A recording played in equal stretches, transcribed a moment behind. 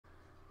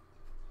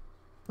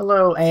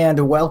Hello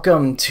and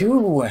welcome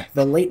to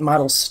the late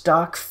model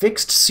stock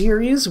fixed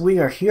series. We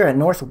are here at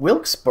North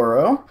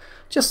Wilkesboro,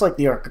 just like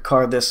the ARCA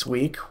car this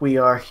week. We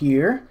are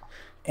here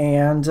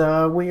and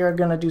we are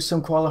going to do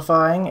some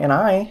qualifying, and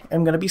I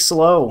am going to be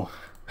slow.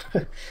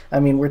 I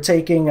mean, we're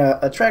taking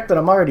a track that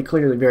I'm already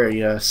clearly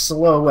very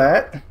slow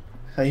at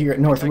here at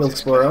North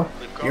Wilkesboro.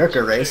 The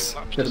ARCA race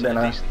should have been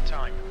a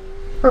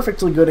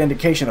perfectly good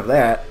indication of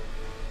that.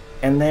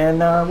 And then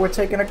we're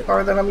taking a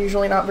car that I'm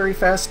usually not very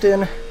fast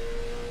in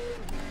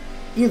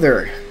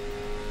either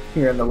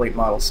here in the late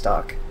model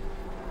stock.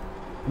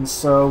 And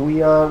so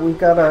we've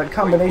got a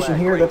combination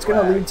here that's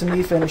going to lead to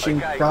me finishing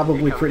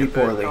probably pretty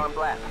poorly.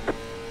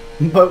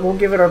 But we'll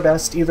give it our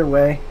best either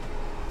way.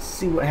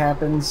 See what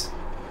happens.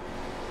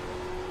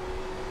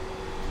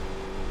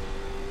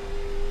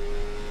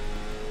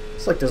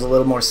 Looks like there's a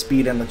little more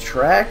speed in the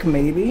track,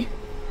 maybe,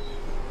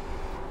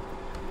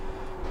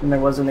 than there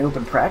was in the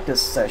open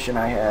practice session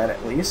I had,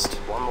 at least.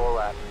 One more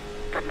lap.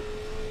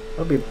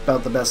 That'll be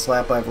about the best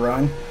lap I've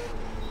run.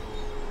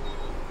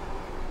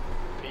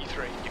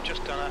 You've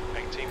just done a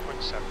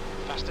 18.7.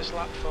 Fastest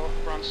lap for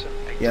Bronson.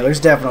 Yeah, there's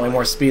definitely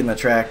more speed in the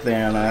track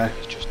than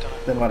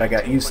what I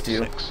got used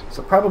to.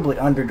 So probably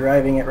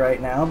underdriving it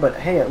right now, but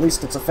hey, at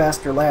least it's a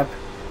faster lap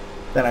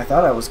than I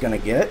thought I was going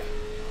to get.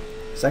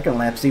 Second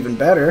lap's even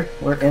better.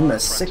 We're in the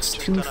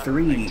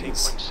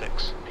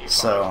 6.23s.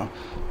 So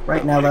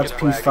right now that's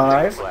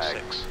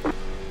P5.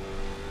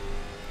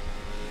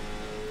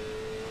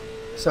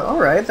 So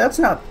alright, that's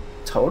not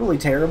totally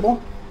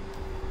terrible.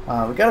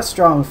 We got a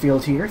strong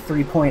field here,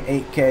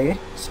 3.8K,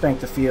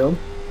 spanked the field.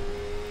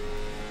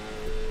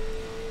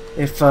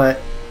 If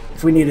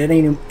we needed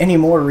any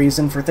more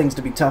reason for things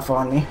to be tough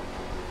on me.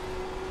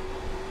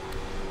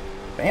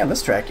 Man,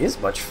 this track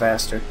is much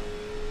faster.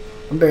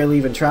 I'm barely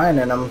even trying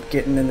and I'm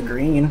getting in the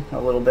green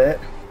a little bit.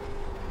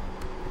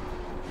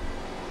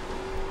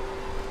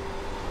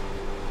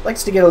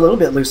 Likes to get a little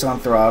bit loose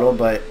on throttle,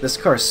 but this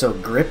car's so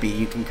grippy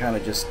you can kind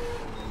of just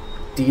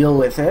deal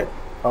with it.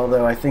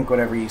 Although I think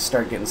whenever you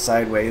start getting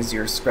sideways,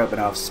 you're scrubbing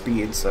off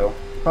speed, so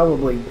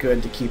probably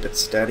good to keep it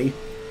steady.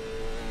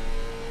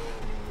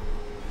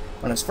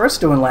 When I was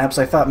first doing laps,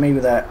 I thought maybe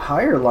that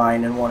higher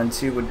line in 1 and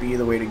 2 would be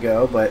the way to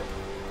go, but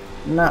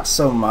not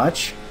so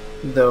much.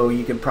 Though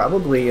you could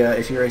probably,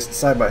 if you're racing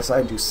side by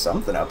side, do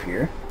something up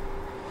here.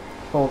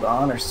 Hold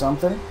on or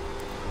something.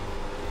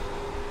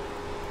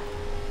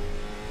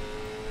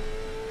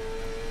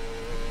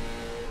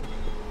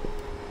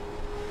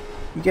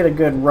 You get a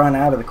good run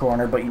out of the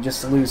corner, but you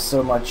just lose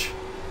so much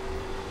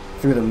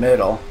through the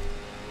middle.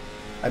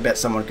 I bet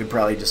someone could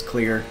probably just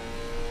clear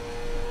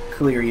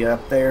you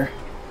up there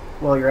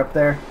while you're up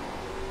there.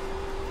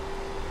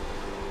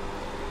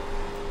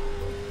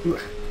 Ooh.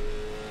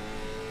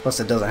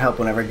 Plus it doesn't help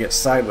whenever it gets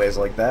sideways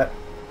like that.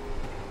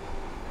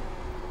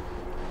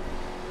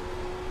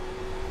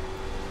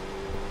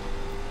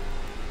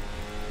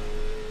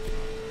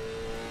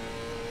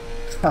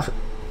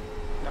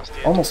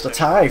 Almost a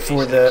tie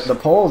for the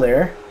pole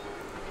there.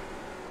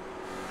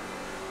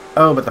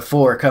 Oh, but the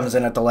 4 comes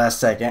in at the last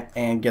second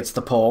and gets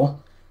the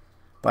pole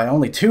by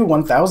only 2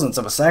 1/1000ths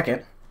of a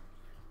second.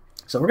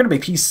 So we're going to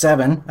be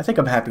P7. I think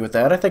I'm happy with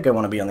that. I think I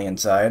want to be on the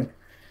inside.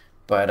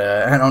 But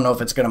I don't know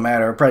if it's going to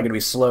matter. We're probably going to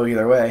be slow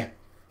either way.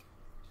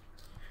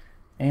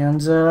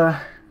 And well,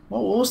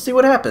 we'll see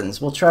what happens.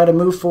 We'll try to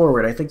move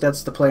forward. I think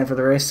that's the plan for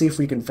the race. See if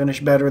we can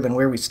finish better than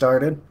where we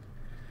started.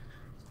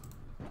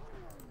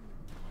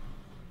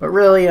 But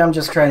really, I'm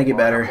just trying to get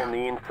better. On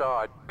the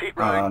inside. Pit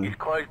road is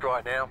closed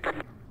right now.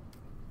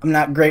 I'm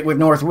not great with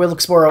North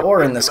Wilkesboro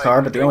or in this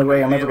car, but the only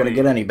way I'm ever going to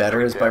get any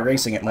better is by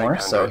racing it more,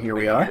 so here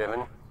we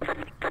are.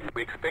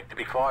 We expect to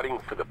be fighting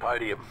for the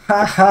podium.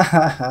 Ha ha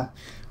ha ha.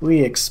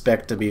 We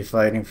expect to be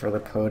fighting for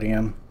the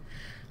podium.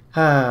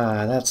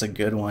 Ah, that's a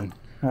good one.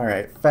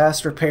 Alright,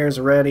 fast repairs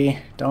ready.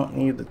 Don't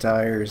need the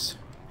tires.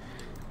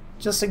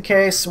 Just in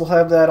case, we'll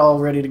have that all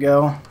ready to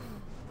go.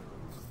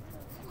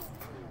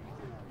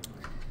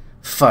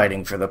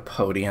 Fighting for the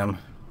podium.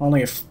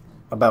 Only if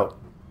about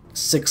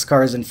 6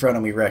 cars in front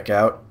of me wreck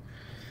out,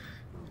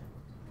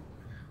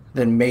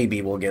 then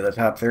maybe we'll get the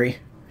top 3.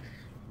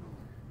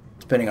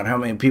 Depending on how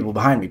many people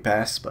behind me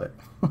pass, but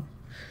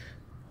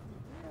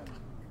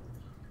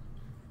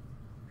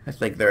I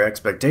think their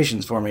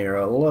expectations for me are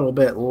a little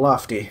bit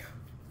lofty.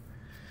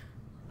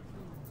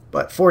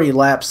 But 40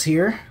 laps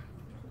here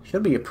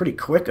should be a pretty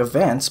quick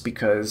event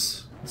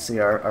because, let's see,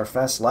 our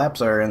fast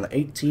laps are in the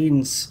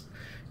 18s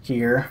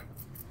here.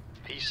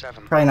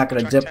 Probably not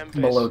going to dip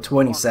below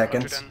 20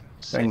 seconds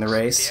during the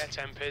race.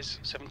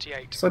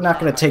 So not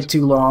going to take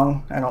too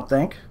long, I don't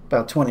think.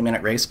 About a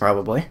 20-minute race,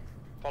 probably.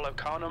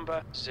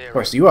 Of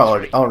course, you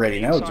already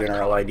know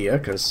general idea,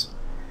 because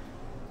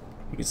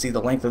you can see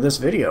the length of this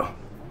video.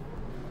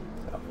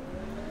 So.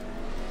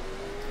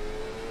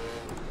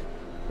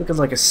 Looking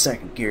like a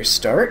second gear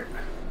start.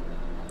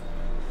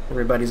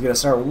 Everybody's going to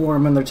start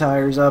warming their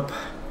tires up.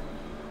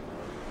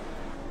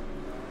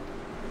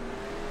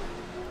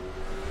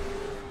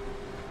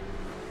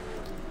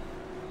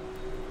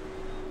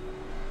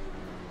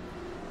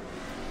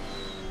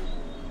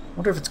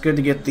 Wonder if it's good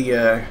to get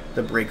the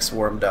brakes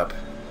warmed up.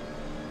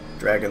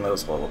 Dragging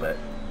those a little bit.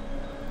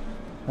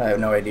 I have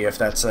no idea if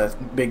that's a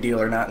big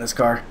deal or not in this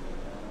car.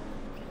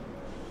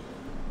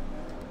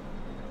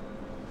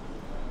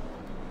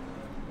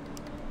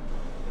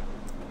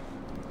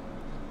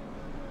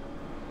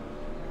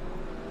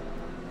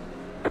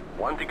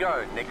 One to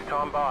go, next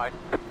time by.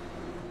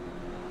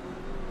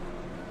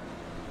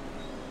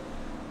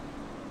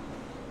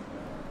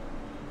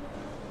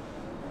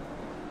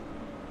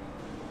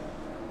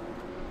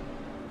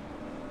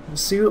 We'll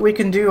see what we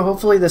can do.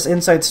 Hopefully this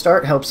inside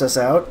start helps us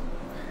out.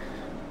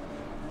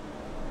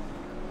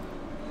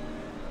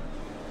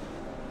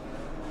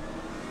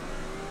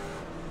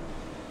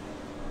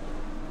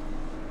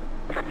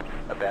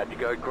 About to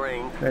go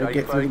green. Try to Stay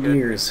get through the focused.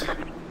 gears.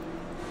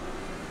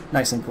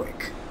 Nice and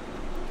quick.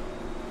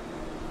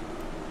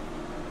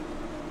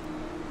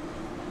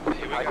 Here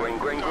we go. Green,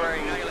 green,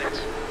 green. Nail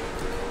it.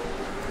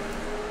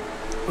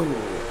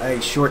 Ooh, I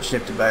short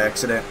shifted by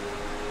accident.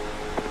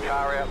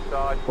 Car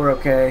outside, We're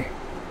okay.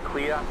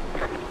 clear.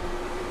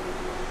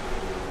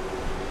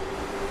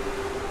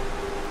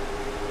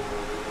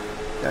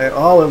 Got it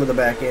all over the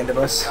back end of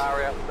us.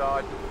 Car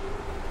outside.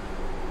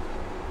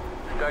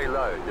 Stay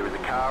low, there is a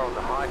car on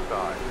the high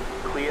side.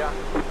 Clear.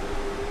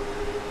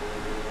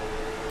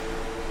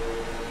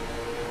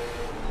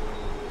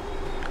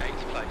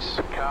 Eighth place.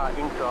 Car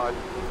inside.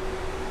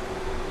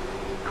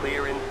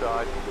 Clear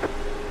inside.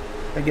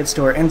 That gets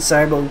to our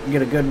inside, but we'll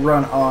get a good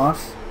run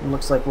off. It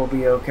looks like we'll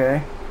be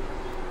okay.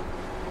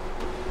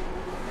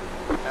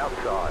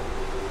 Outside.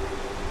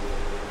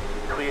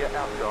 Clear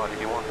outside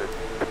if you want it.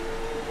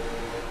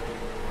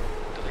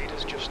 The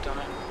leader's just done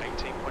a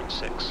 18.6.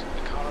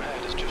 The car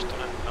ahead has just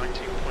done a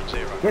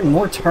 19.0. Getting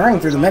more turn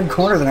through the mid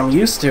corner than I'm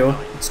used to.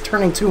 It's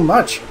turning too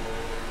much.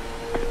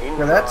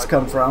 Where that's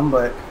come from,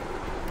 but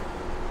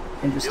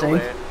Still interesting.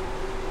 there.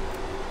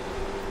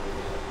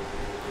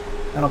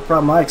 Not a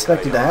problem I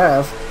expected to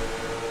have.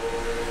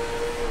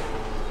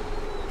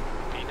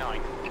 P9.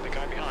 The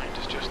guy behind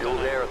has just Still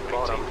done there a at the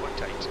bottom.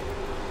 18.8.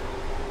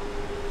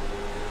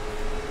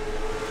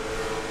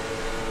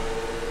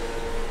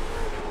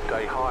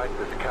 Stay high,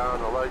 there's a car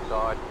on the low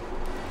side.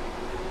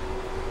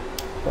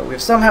 But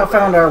we've somehow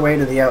found our way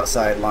to the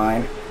outside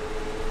line,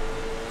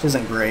 which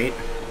isn't great.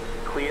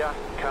 Clear,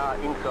 car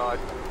inside.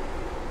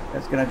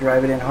 That's going to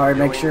drive it in hard,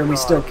 make sure we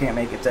still can't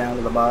make it down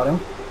to the bottom.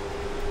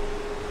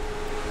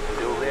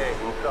 Still there,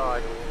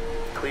 inside.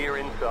 Clear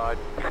inside.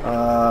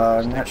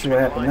 I'm not sure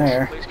what happened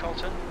there. Please,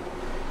 Colton.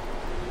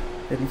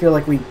 Didn't feel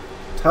like we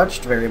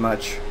touched very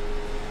much.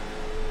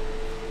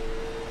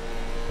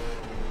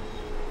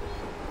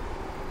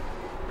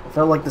 It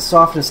felt like the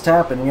softest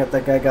tap, and yet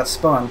that guy got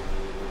spun.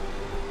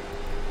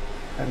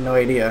 I have no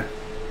idea.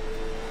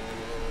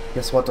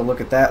 Guess we'll have to look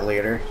at that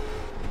later.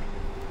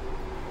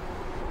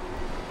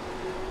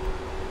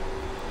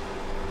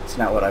 It's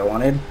not what I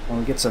wanted.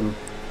 We get some.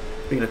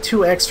 We get a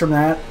 2x from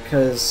that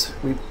because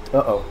we.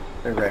 Uh-oh,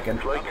 they're wrecking.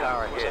 Slow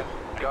car ahead.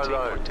 Go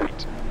low.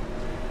 18.8.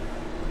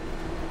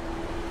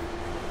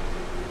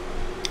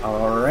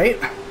 All right.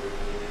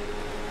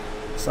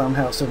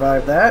 Somehow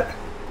survived that.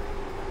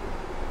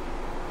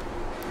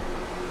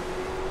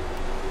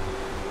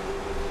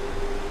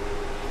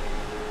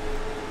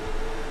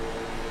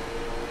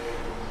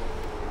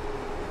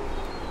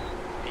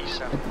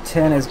 E7. The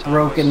 10 is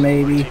broken,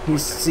 maybe. He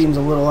seems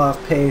a little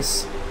off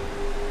pace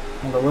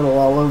and a little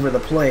all over the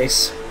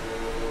place.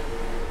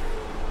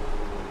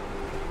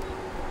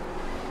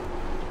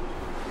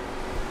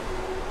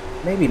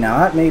 Maybe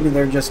not. Maybe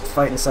they're just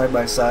fighting side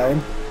by side.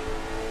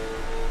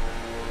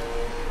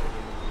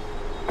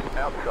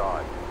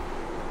 Outside.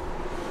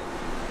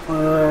 Stay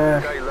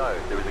low.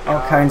 There is a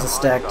car All kinds on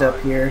of the high stacked side. up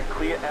here.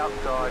 Clear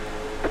outside.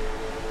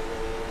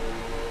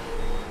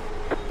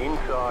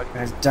 Inside.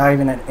 Guy's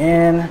diving it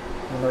in,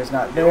 even though he's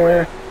not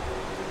there.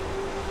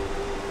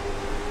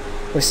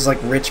 Places like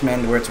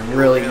Richmond, where it's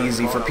really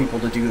easy for people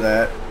to do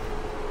that.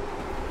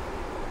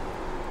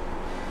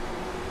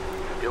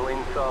 Still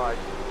inside.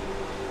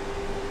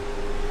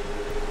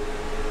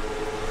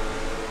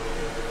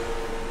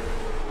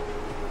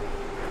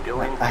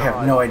 Still inside. I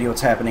have no idea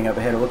what's happening up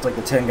ahead. It looked like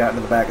the 10 got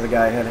into the back of the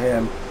guy ahead of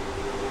him.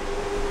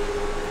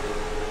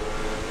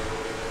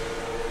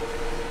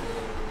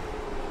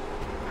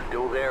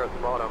 Still there at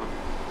the bottom.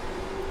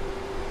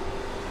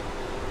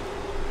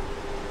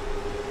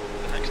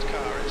 The next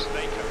car is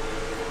Baker.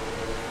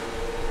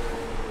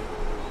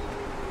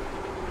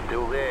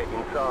 Still there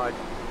inside.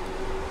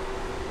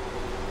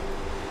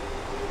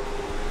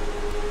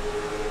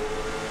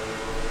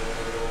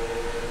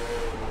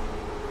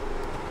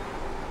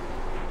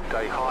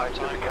 Stay high.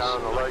 There's a car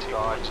on the low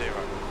side. 19.0.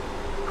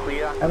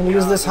 Clear. I haven't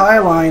used this high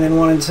line in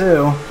 1 and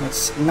 2.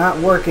 It's not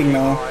working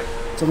though.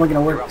 It's only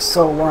going to work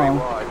so long.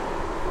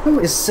 Who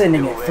is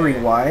sending it 3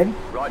 wide? You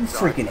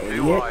freaking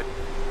idiot.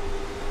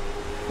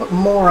 What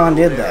moron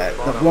did that?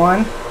 The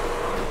 1?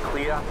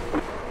 Clear.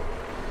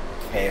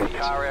 Okay.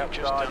 Car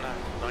Just outside.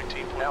 done a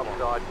 19.1.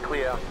 Outside.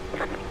 Clear.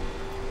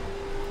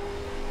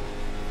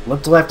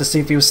 Looked left to see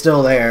if he was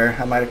still there.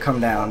 I might have come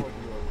down.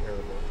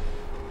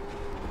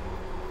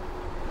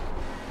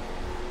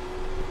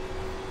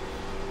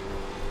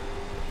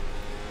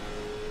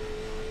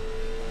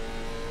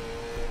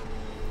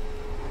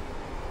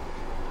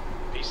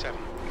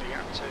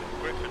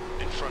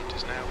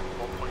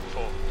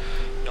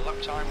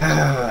 time was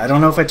I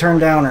don't know if I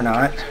turned down or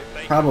not.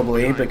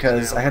 Probably,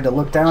 because I had to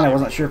look down. I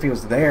wasn't sure if he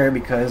was there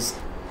because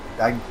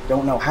I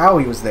don't know how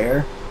he was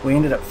there. We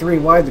ended up 3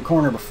 wide the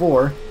corner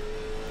before.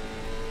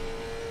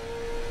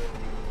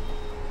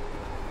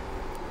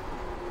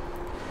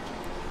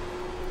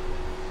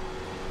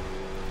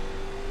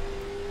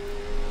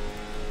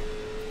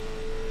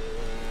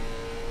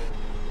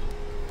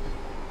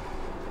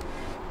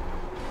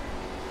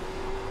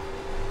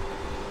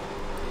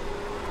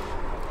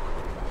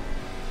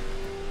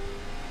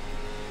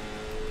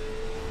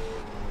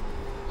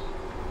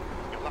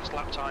 Your last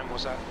lap time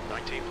was at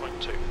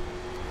 19.2.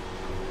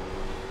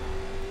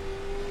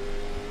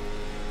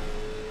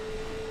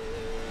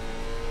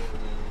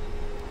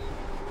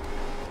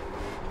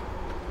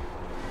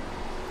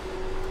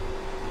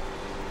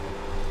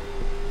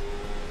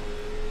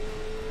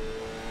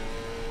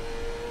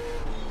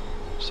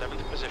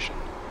 Seventh position.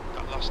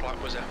 That last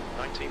lap was at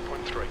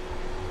 19.3.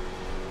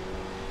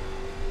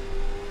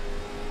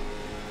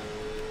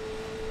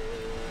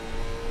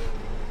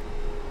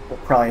 We'll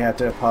probably have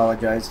to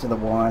apologize to the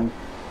one.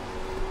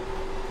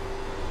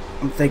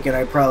 I'm thinking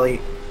I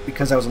probably,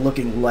 because I was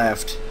looking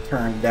left,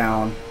 turned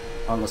down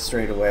on the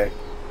straightaway.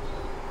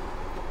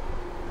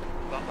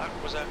 That lap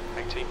was at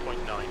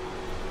 18.9.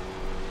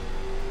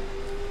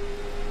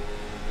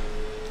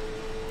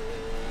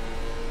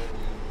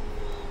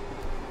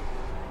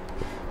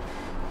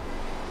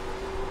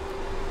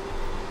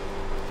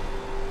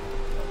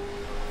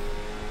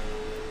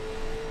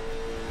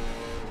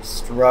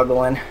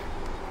 Struggling.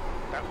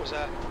 That was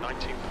at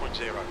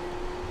 19.0.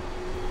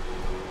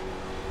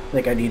 I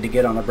think I need to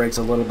get on the brakes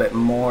a little bit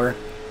more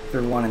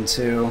through 1 and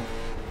 2.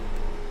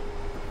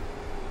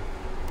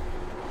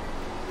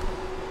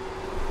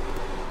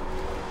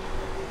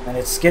 And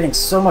it's getting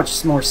so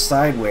much more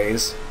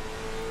sideways.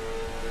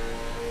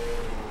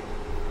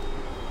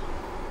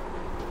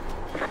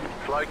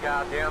 Slow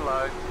car down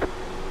low.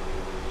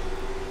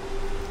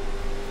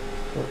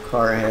 Little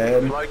car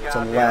ahead. It's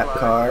a lap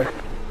car.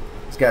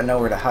 He's got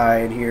nowhere to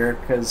hide here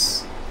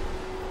because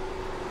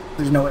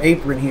there's no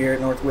apron here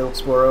at North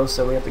Wilkesboro,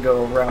 so we have to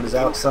go around his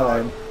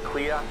outside.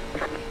 Clear.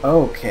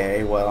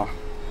 Okay, well,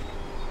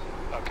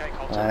 Okay,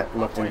 Colton. that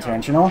looked Halfway home.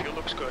 intentional. Fuel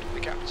looks good. The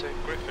gap to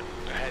Griffin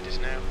ahead is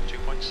now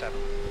 2.7.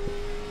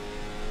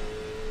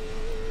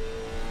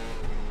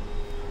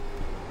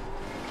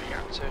 The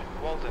gap to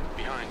Walden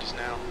behind is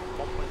now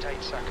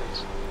 1.8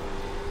 seconds.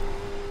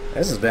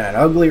 This has been an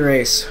ugly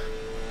race.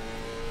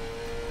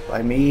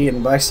 By me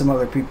and by some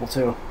other people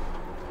too.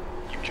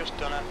 You've just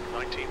done a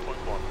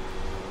 19.1.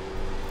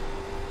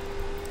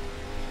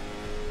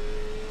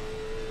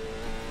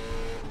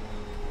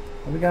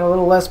 We got a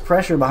little less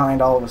pressure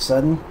behind all of a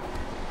sudden.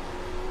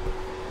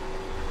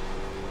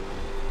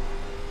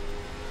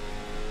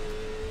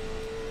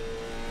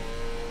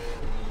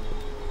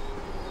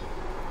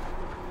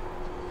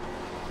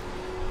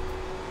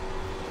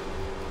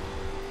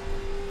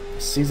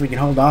 See if we can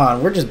hold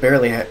on. We're just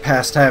barely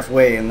past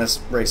halfway, and this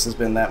race has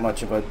been that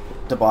much of a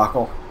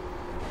debacle.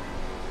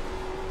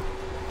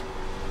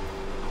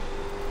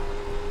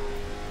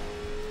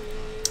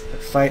 They're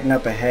fighting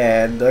up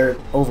ahead. They're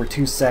over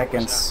 2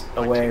 seconds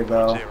away,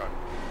 though. 19.0.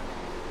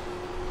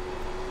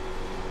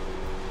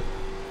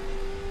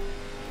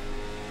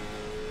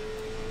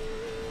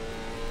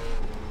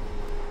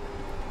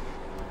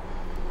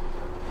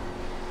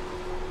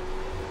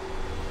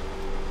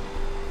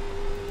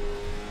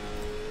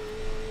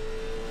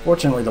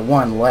 Fortunately, the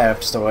one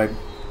left, so I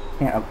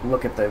can't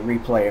look at the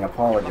replay and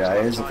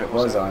apologize if it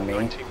was on me.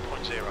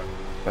 19.0.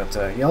 But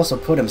he also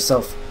put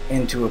himself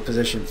into a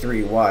position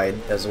 3 wide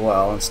as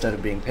well, instead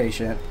of being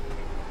patient.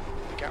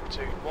 The gap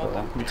to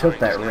Walden We took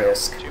that behind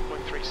is now risk.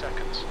 2.3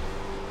 seconds.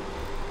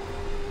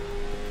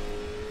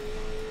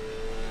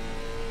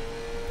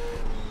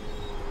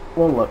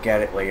 We'll look at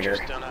it later.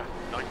 Just done a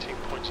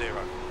 19.0.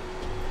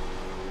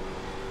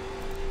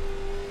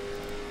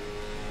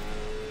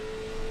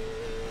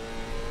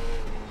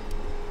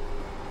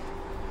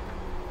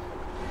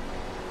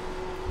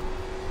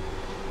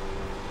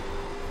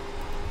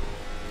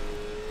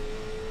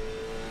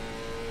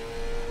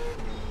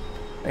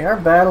 They are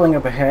battling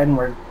up ahead, and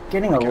we're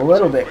getting a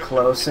little bit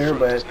closer,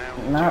 but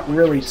not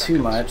really too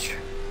much.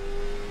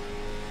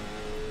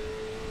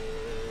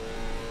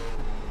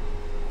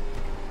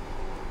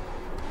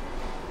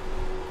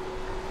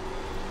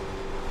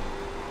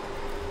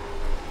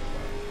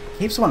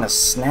 Keeps wanting to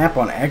snap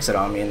on exit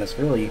on me, and it's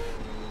really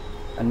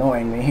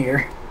annoying me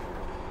here.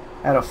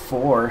 Out of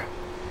 4.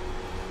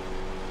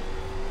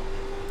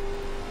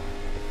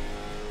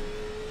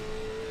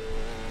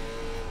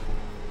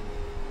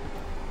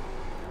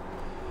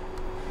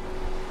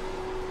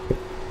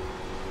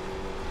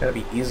 Gotta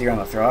be easier on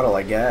the throttle,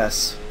 I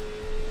guess.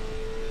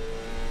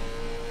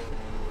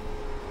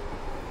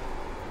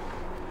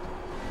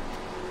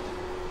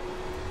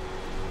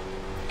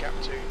 Gap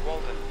to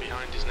Walden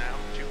behind is now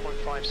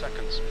 2.5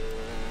 seconds.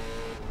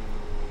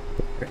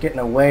 They're getting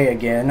away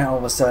again all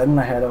of a sudden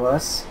ahead of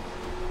us.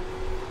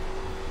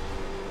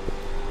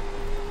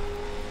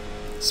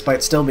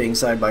 Despite still being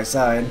side by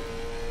side.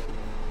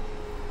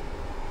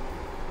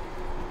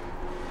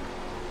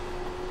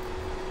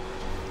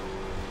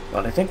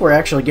 But I think we're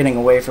actually getting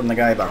away from the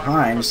guy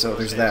behind, so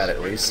there's that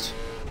at least.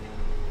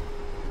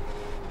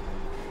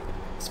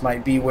 This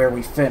might be where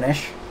we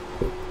finish,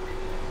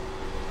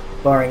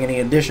 barring any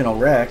additional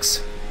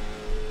wrecks.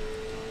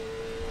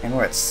 And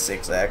we're at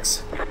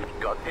 6x.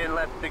 Got 10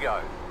 laps to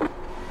go.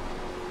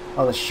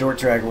 All the short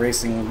track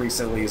racing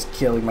recently is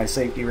killing my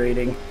safety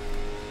rating.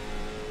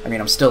 I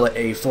mean, I'm still at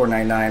a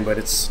 499, but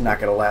it's not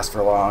going to last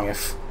for long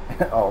if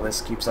all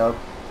this keeps up.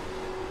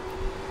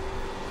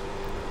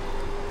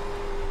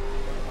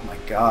 Oh my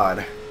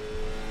god.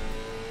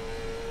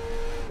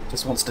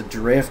 Just wants to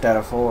drift out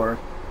of 4.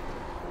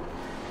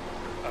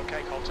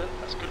 Okay, Colton,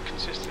 that's good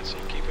consistency.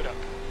 Keep it up.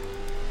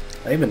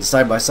 They've been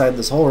side by side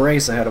this whole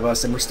race ahead of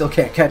us, and we still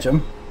can't catch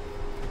them.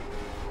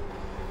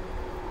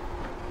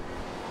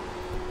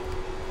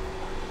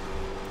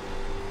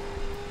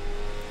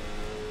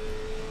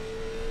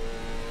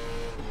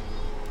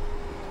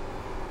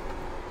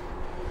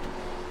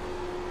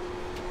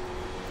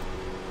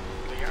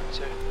 The gap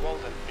to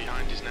Walden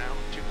behind is now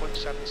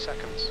 2.7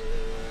 seconds.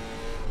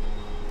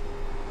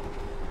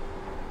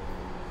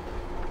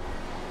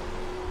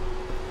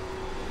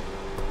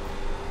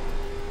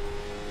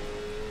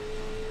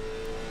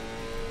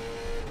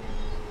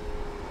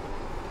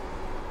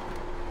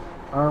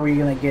 Are we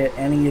going to get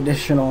any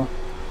additional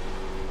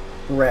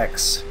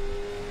wrecks?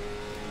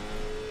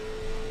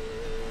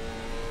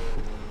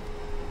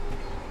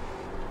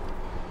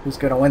 Who's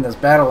going to win this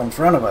battle in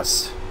front of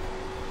us?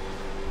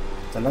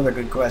 That's another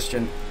good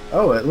question.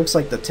 Oh, it looks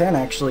like the 10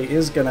 actually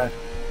is going to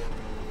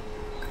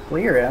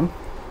clear him.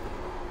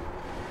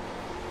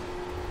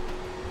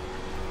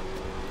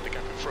 The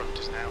gap in front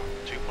is now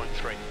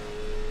 2.3.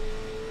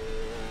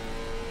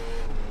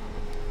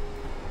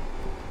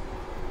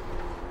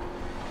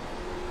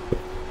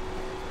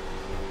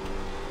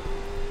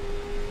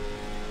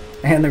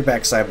 And they're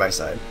back side by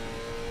side.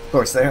 Of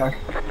course they are.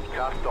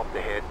 Car stopped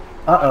ahead.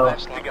 Uh-oh.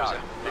 Laps to go.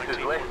 This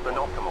is less than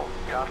optimal.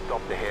 Car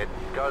stopped ahead.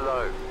 Go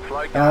low.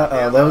 Slow down.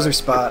 Uh-oh, those are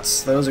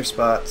spots. Those are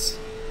spots.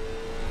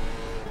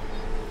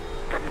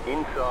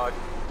 Inside.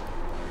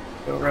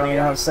 Go running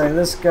outside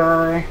this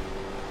guy.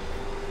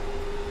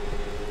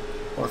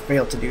 Or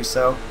fail to do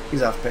so.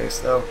 He's off pace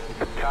though.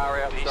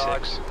 Car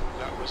outside. P6,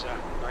 that was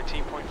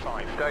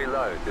 19.5. Stay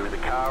low. There is a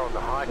car on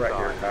the high Right side.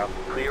 here, Kyle.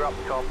 Clear up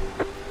top.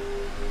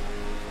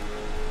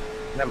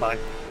 Never mind.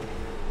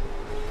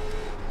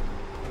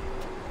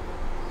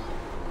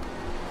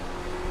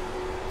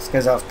 This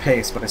guy's off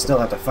pace, but I still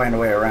have to find a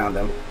way around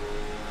him.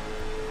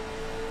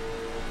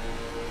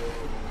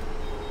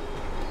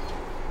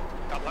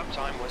 That lap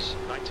time was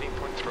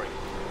 19.3.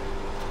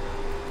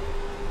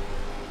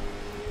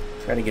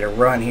 Try to get a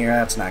run here,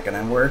 that's not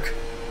gonna work.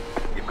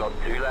 You've got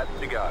 2 laps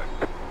to go.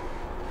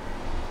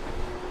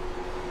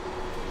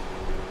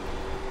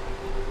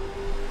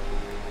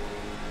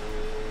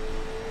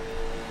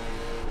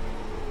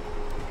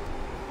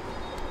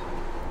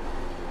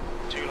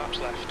 Two laps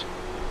left.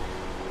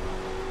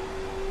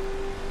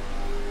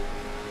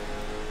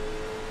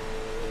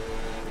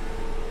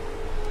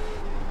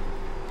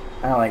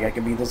 I don't think I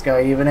can beat this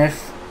guy even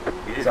if You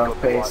he's just off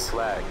got the white pace.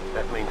 flag.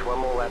 That means 1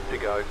 more lap to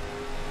go.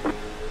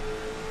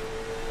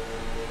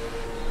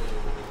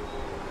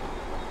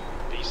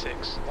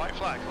 P6, white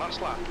flag, last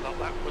lap. That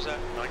lap was at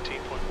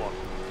 19.1.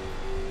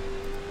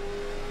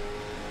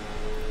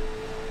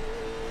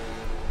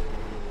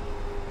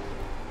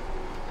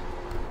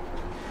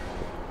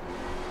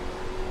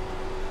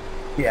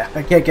 Yeah,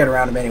 I can't get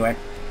around him anyway.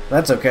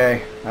 That's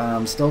okay.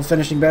 Still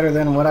finishing better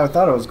than what I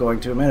thought I was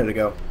going to a minute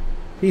ago.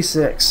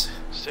 P6.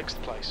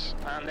 6th place.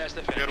 And there's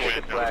the finish. Good win.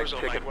 Good Flag,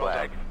 result, checkered mate. Well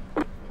flag.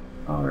 done.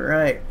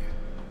 Alright.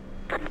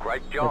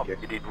 Great job.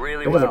 Thank You did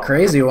really Bit of well. a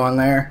crazy one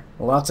there.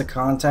 Lots of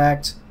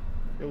contact.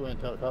 Good win,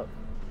 Tuck.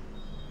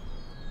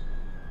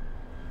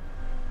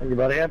 Thank you,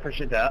 buddy. I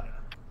appreciate that.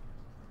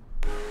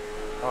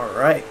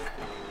 Alright.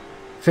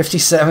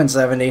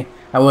 57.70.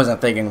 I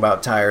wasn't thinking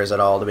about tires at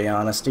all, to be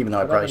honest, even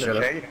though I probably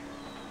should have.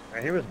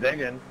 He was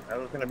digging. That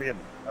was going to be a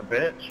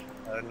bitch.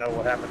 I didn't know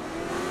what happened.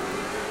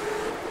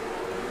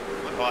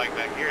 Look like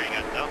back here you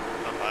got dumped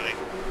with somebody.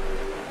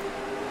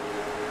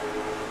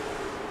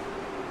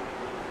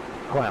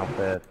 Clown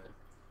Fest.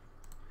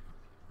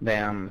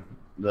 Damn,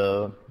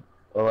 the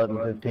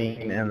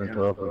 11:15 and the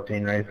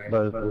 12:15 race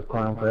both was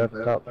Clown Fest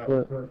top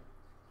split.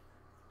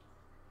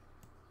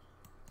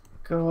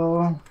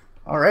 Go.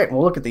 Alright,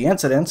 we'll look at the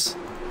incidents.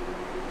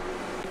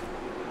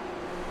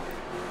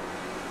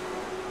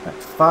 At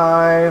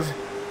 5.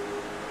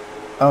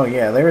 Oh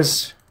yeah,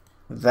 there's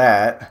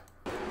that.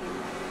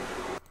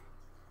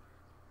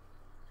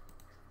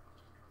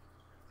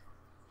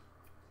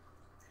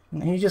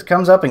 He just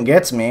comes up and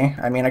gets me.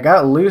 I mean, I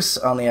got loose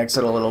on the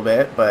exit a little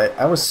bit, but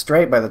I was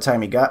straight by the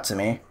time he got to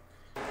me.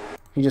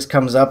 He just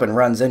comes up and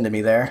runs into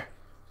me there.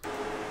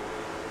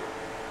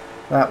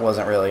 That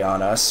wasn't really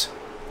on us.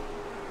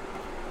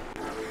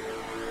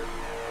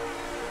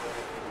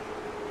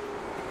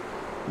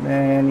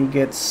 Then he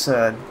gets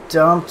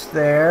dumped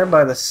there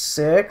by the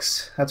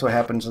 6. That's what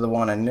happened to the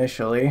one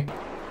initially.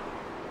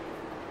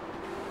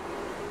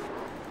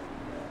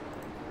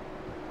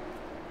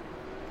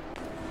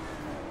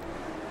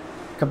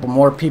 couple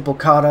more people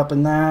caught up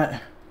in that.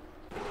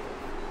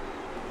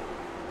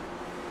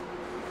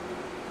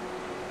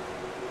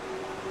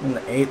 And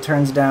the 8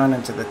 turns down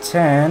into the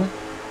 10.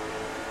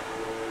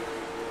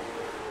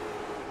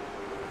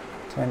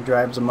 10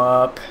 drives him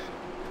up.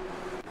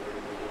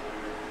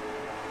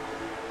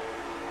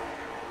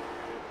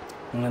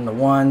 And then the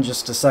 1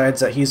 just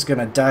decides that he's going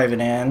to dive it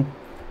in.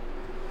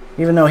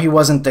 Even though he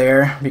wasn't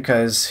there,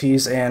 because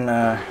he's in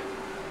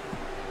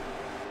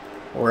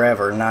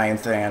wherever,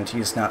 9th, and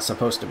he's not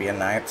supposed to be in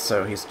 9th,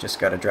 so he's just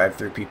got to drive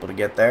through people to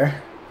get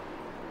there.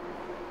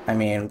 I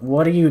mean,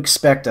 what do you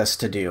expect us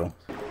to do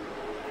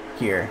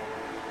here?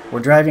 We're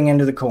driving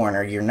into the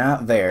corner, you're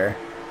not there.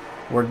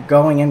 We're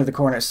going into the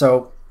corner,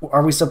 so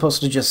are we supposed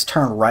to just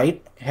turn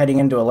right, heading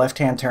into a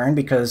left-hand turn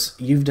because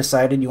you've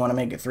decided you want to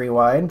make it 3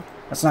 wide?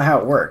 That's not how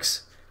it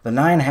works. The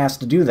 9 has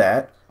to do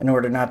that in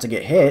order not to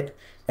get hit,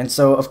 and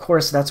so, of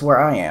course, that's where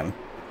I am.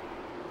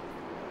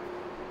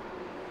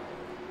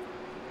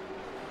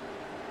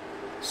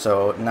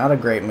 So, not a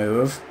great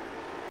move.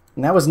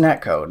 And that was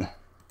netcode.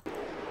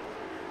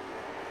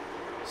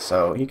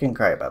 So, he can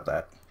cry about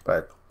that.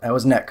 But that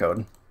was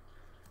netcode.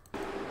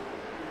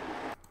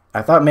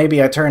 I thought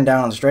maybe I turned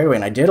down on the straightaway,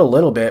 and I did a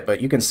little bit,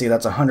 but you can see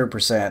that's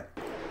 100%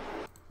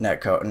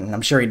 netcode. And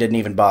I'm sure he didn't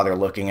even bother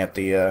looking at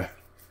the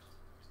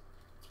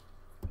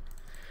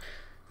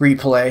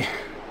replay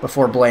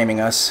before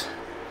blaming us.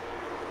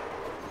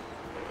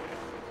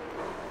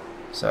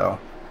 So,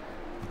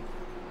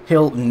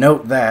 he'll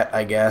note that,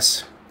 I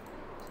guess.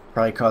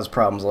 Probably cause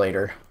problems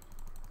later.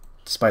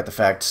 Despite the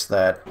fact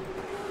that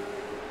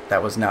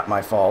that was not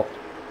my fault.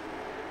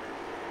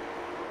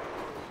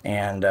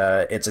 And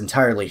it's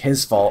entirely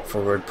his fault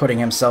for putting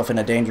himself in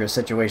a dangerous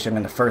situation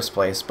in the first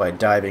place by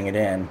diving it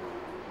in.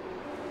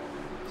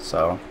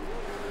 So,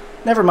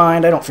 never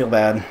mind, I don't feel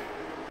bad.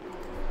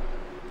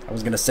 I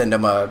was going to send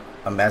him a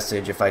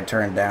message if I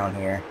turned down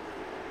here.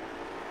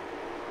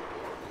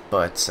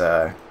 But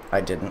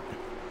I didn't.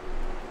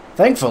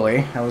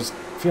 Thankfully, I was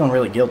feeling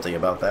really guilty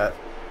about that.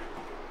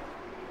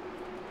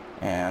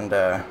 And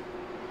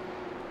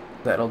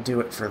that'll do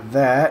it for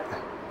that.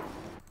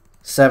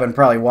 7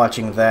 probably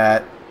watching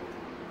that.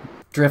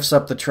 Drifts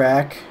up the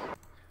track,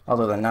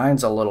 although the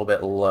 9's a little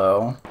bit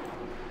low.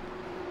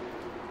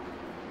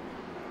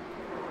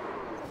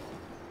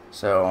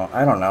 So,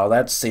 I don't know,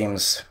 that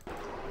seems...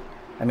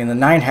 I mean, the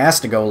 9 has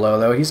to go low,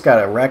 though. He's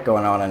got a wreck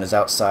going on his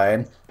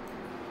outside.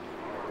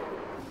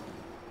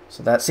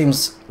 So that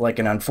seems like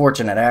an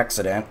unfortunate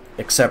accident,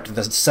 except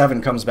the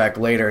 7 comes back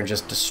later and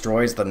just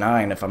destroys the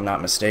 9, if I'm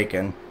not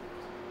mistaken.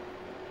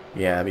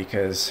 Yeah,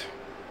 because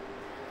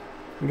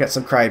we got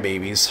some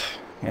crybabies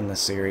in this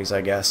series,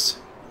 I guess.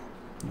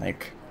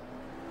 Like,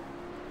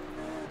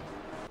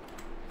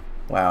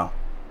 wow.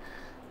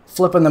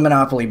 Flipping the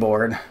Monopoly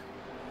board.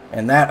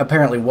 And that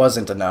apparently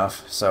wasn't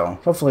enough, so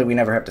hopefully we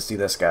never have to see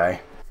this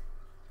guy.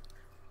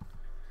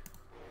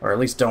 Or at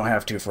least don't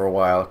have to for a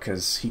while,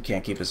 because he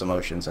can't keep his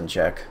emotions in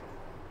check.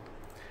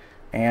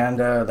 And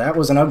that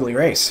was an ugly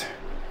race.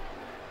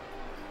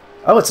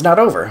 Oh, it's not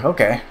over.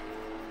 Okay.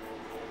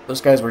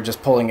 Those guys were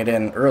just pulling it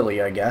in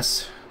early, I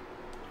guess.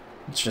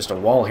 It's just a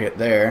wall hit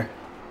there.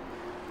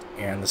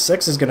 And the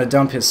 6 is going to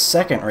dump his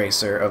second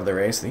racer of the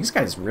race. These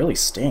guys really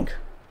stink.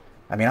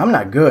 I mean, I'm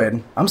not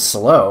good. I'm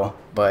slow,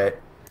 but...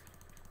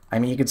 I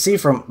mean, you can see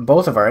from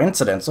both of our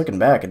incidents, looking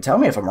back, and tell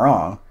me if I'm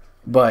wrong,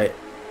 but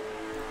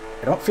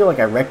I don't feel like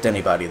I wrecked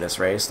anybody this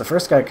race. The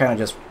first guy kind of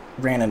just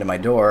ran into my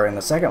door, and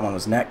the second one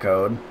was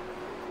netcode.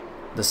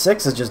 The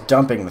 6 is just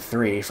dumping the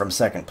 3 from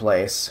second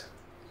place,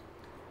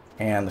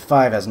 and the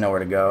 5 has nowhere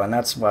to go, and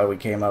that's why we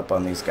came up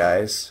on these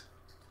guys.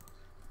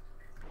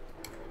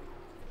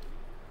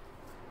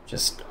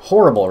 Just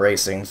horrible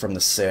racing from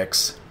the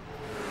 6.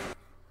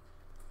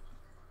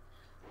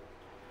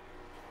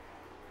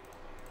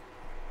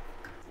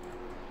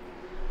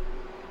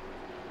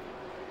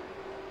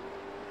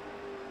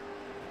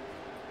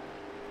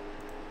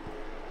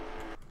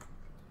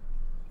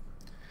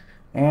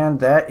 And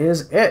that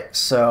is it.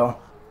 So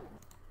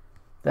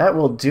that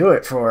will do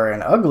it for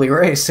an ugly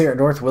race here at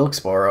North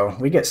Wilkesboro.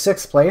 We get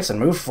 6th place and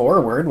move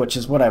forward, which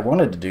is what I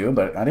wanted to do,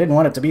 but I didn't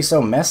want it to be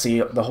so messy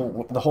the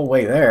whole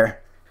way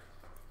there.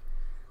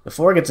 The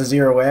 4 gets a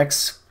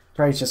 0x,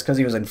 probably just because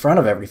he was in front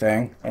of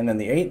everything, and then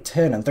the 8,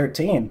 10, and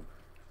 13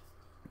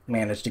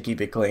 managed to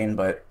keep it clean,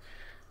 but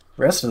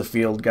the rest of the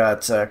field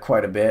got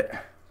quite a bit.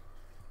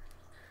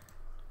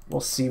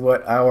 We'll see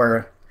what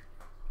our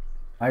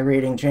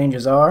iRating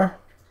changes are.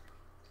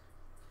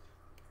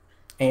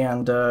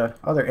 And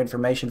other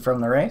information from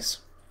the race.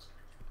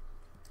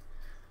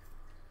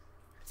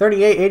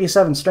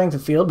 3887 strength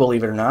of field,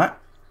 believe it or not.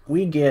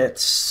 We get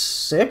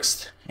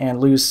 6th and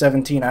lose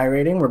 17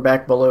 iRating. We're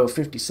back below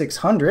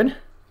 5,600.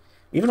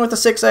 Even with the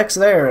 6x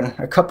there and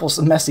a couple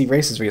some messy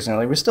races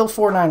recently, we're still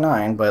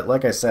 499. But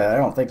like I said, I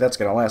don't think that's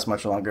going to last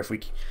much longer if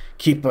we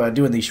keep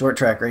doing these short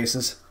track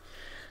races.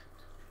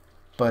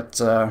 But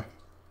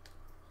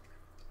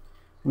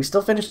we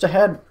still finished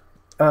ahead.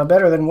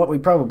 Better than what we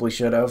probably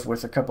should have,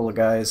 with a couple of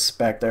guys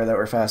back there that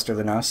were faster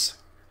than us.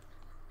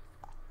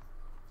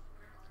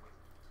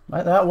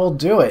 But that will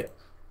do it.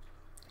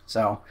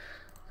 So,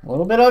 a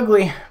little bit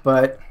ugly,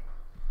 but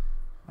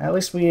at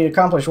least we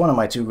accomplished one of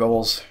my 2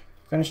 goals.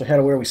 Finished ahead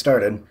of where we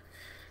started.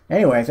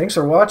 Anyway, thanks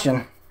for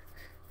watching.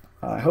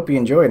 I hope you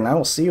enjoyed, and I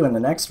will see you in the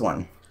next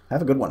one.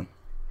 Have a good one.